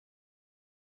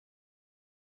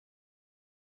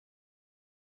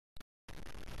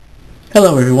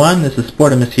Hello everyone, this is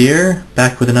Sportimus here,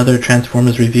 back with another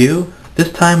Transformers review. This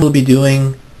time we'll be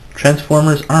doing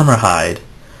Transformers Armorhide.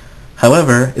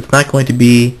 However, it's not going to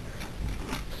be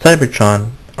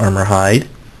Cybertron Armorhide.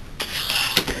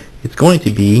 It's going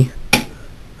to be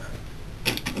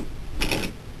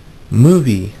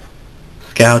Movie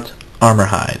Scout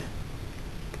Armorhide.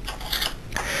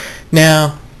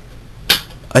 Now,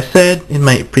 I said in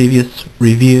my previous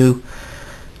review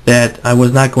that I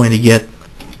was not going to get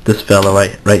this fellow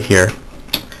right here.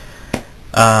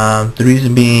 The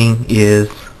reason being is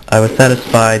I was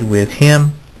satisfied with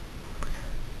him,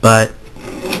 but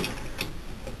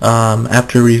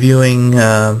after reviewing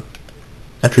Biker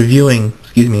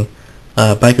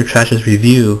Trash's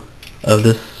review of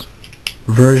this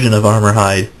version of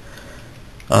Armorhide,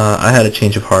 I had a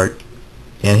change of heart,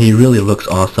 and he really looks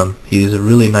awesome. He's a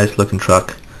really nice looking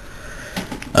truck.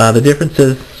 The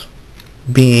differences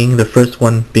being, the first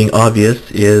one being obvious,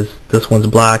 is this one's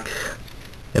black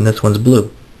and this one's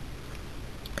blue.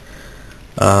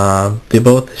 They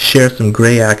both share some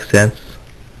gray accents.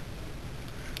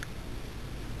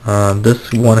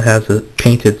 This one has a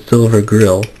painted silver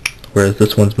grille, whereas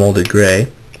this one's molded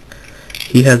gray.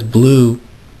 He has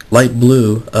light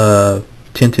blue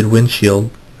tinted windshield,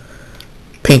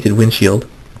 painted windshield,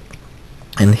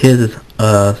 and his is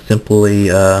simply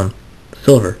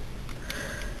silver.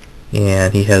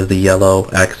 And he has the yellow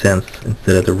accents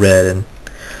instead of the red and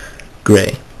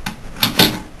gray.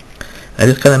 I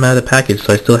just got him out of the package,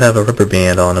 so I still have a rubber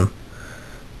band on him.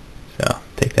 So,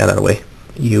 take that out of the way.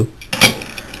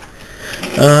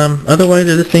 Otherwise,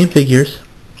 they're the same figures.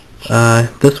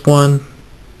 This one,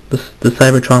 the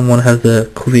Cybertron one, has the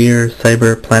clear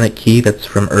Cyber Planet key that's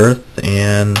from Earth,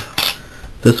 and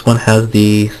this one has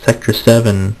the Sector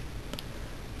 7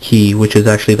 key, which is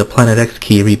actually the Planet X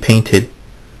key repainted.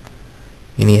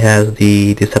 And he has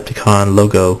the Decepticon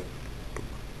logo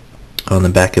on the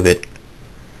back of it.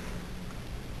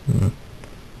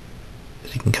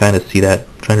 As you can kind of see that,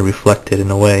 I'm trying to reflect it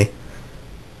in a way.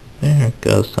 There it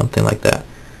goes, something like that.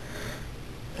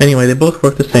 Anyway, they both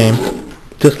work the same.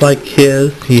 Just like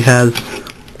his, he has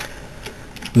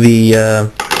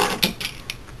the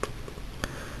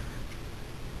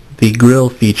grill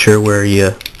feature where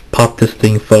you pop this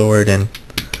thing forward and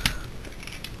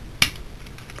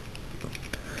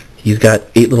he's got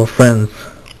 8 little friends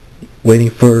waiting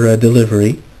for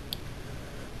delivery.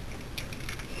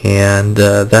 And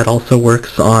that also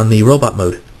works on the robot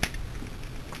mode.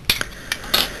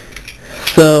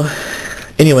 So,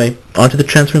 anyway, onto the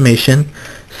transformation.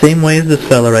 Same way as this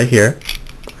fella right here.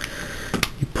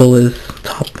 You pull his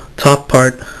top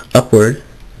part upward.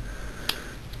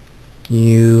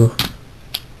 You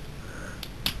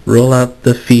roll out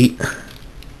the feet.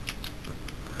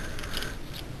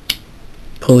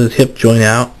 Pull his hip joint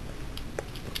out.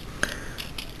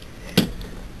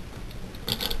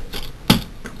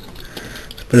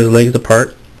 Put his legs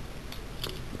apart.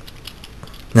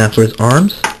 Now for his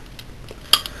arms,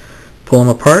 pull them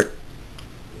apart,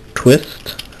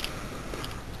 twist,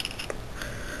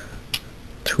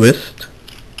 twist,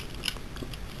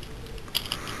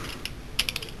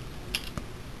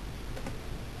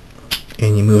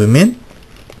 and you move him in,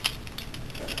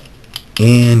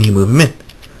 and you move him in.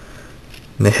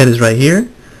 And the head is right here.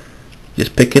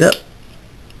 Just pick it up,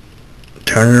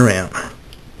 turn it around.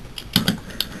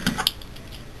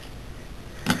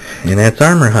 And that's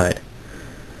Armorhide,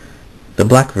 the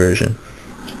black version.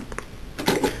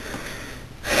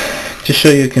 To show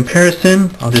you a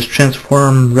comparison, I'll just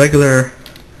transform regular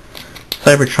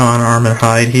Cybertron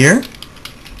Armorhide here.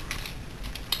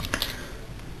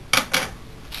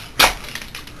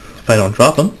 If I don't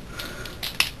drop them.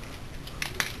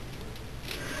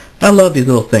 I love these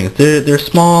little things. They're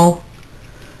small.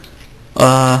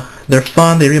 They're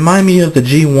fun. They remind me of the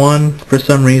G1 for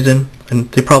some reason,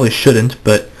 and they probably shouldn't,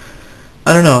 but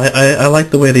I don't know. I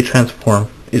like the way they transform.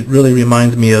 It really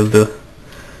reminds me of the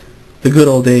good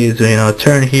old days. You know, a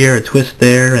turn here, a twist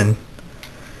there, and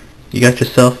you got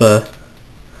yourself a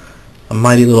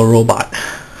mighty little robot.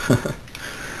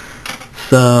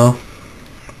 So,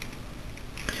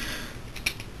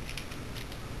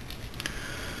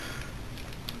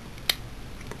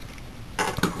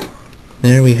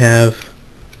 there we have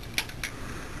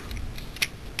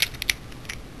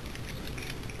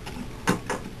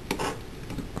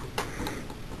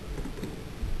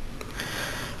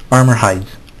Armorhides.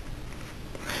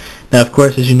 Now, of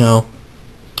course, as you know,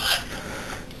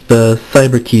 the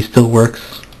cyber key still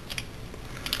works.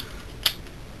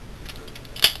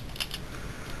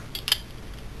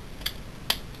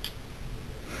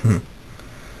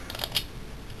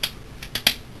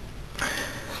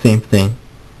 Same thing.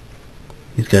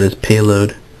 He's got his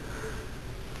payload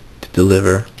to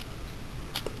deliver.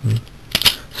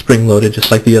 Spring-loaded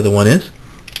just like the other one is.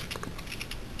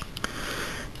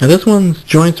 Now this one's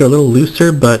joints are a little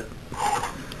looser, but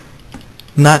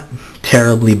not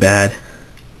terribly bad.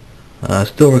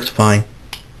 Still works fine.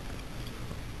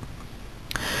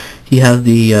 He has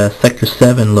the Sector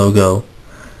 7 logo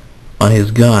on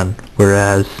his gun,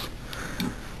 whereas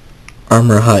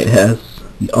Armorhide has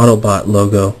the Autobot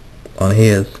logo on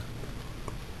his.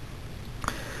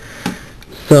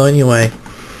 So anyway,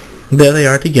 there they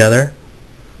are together.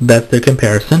 That's their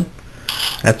comparison.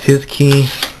 That's his key.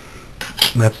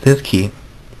 That's his key.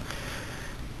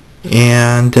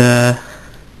 And they're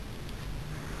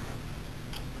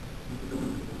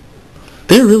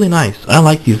really nice. I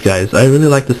like these guys. I really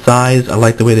like the size. I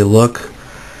like the way they look.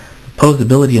 The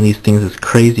posability in these things is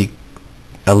crazy.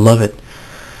 I love it.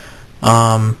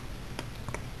 I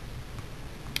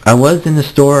was in the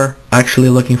store actually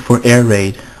looking for Air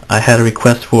Raid. I had a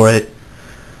request for it.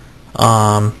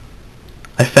 I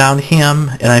found him,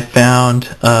 and I found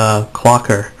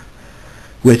Clocker,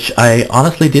 which I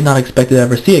honestly did not expect to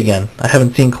ever see again. I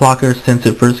haven't seen Clocker since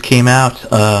it first came out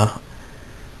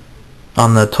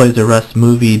on the Toys R Us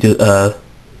movie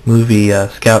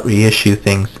Scout reissue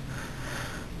things.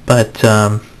 But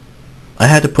I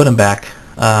had to put him back.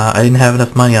 I didn't have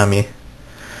enough money on me.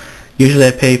 Usually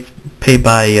I pay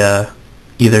by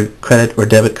either credit or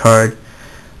debit card.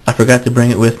 I forgot to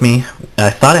bring it with me. I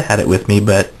thought I had it with me,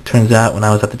 but turns out when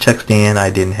I was at the check stand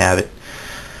I didn't have it.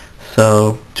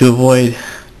 So to avoid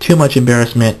too much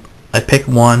embarrassment, I picked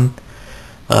one.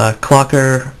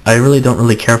 Clocker I don't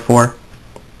really care for.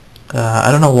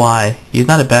 I don't know why. He's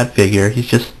not a bad figure. He's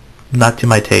just not to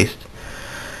my taste.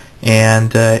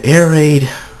 And Air Raid,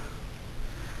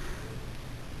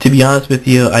 to be honest with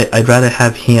you, I'd rather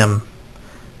have him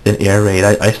than Air Raid.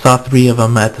 I saw 3 of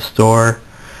them at the store,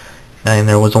 and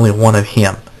there was only one of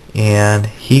him, and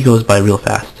he goes by real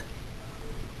fast.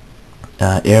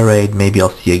 Air Raid, maybe I'll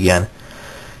see again.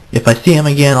 If I see him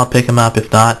again, I'll pick him up.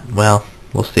 If not, well,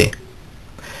 we'll see.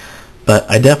 But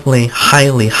I definitely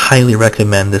highly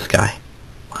recommend this guy.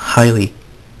 Highly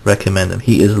recommend him.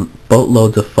 He is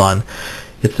boatloads of fun.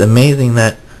 It's amazing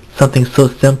that something so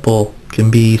simple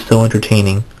can be so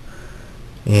entertaining.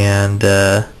 And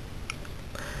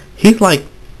he's like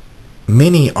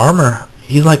mini armor.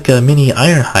 He's like a mini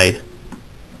Ironhide.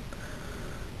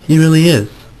 He really is.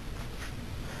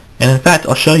 And in fact,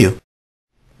 I'll show you.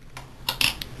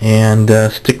 And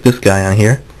stick this guy on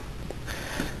here.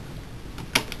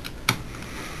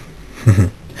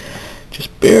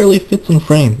 Just barely fits in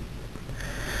frame.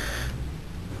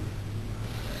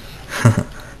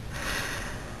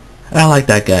 I like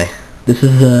that guy. This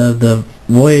is the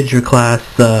Voyager class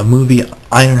movie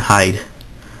Ironhide.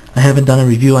 I haven't done a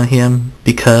review on him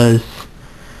because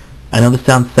I know this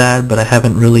sounds sad, but I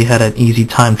haven't really had an easy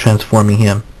time transforming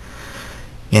him.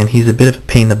 And he's a bit of a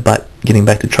pain in the butt getting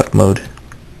back to truck mode.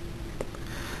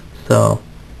 So,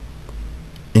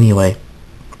 anyway.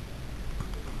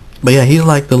 But yeah, he's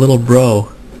like the little bro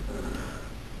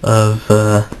of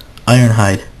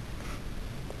Ironhide.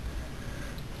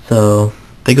 So,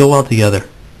 they go well together.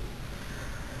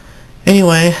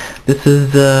 Anyway, this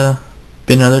has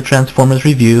been another Transformers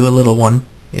review, a little one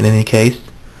in any case.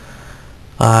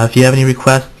 If you have any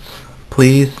requests,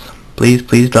 please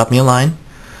drop me a line.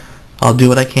 I'll do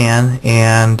what I can,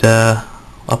 and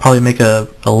I'll probably make a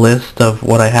list of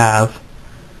what I have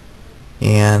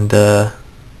and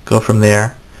go from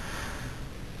there.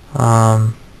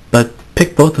 But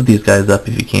pick both of these guys up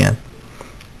if you can.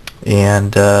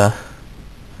 And I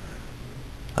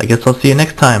guess I'll see you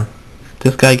next time.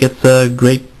 This guy gets a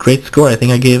great score. I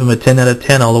think I gave him a 10 out of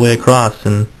 10 all the way across,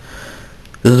 and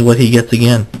this is what he gets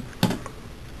again.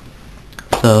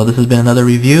 So this has been another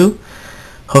review.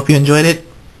 Hope you enjoyed it,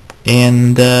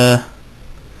 and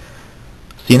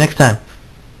see you next time.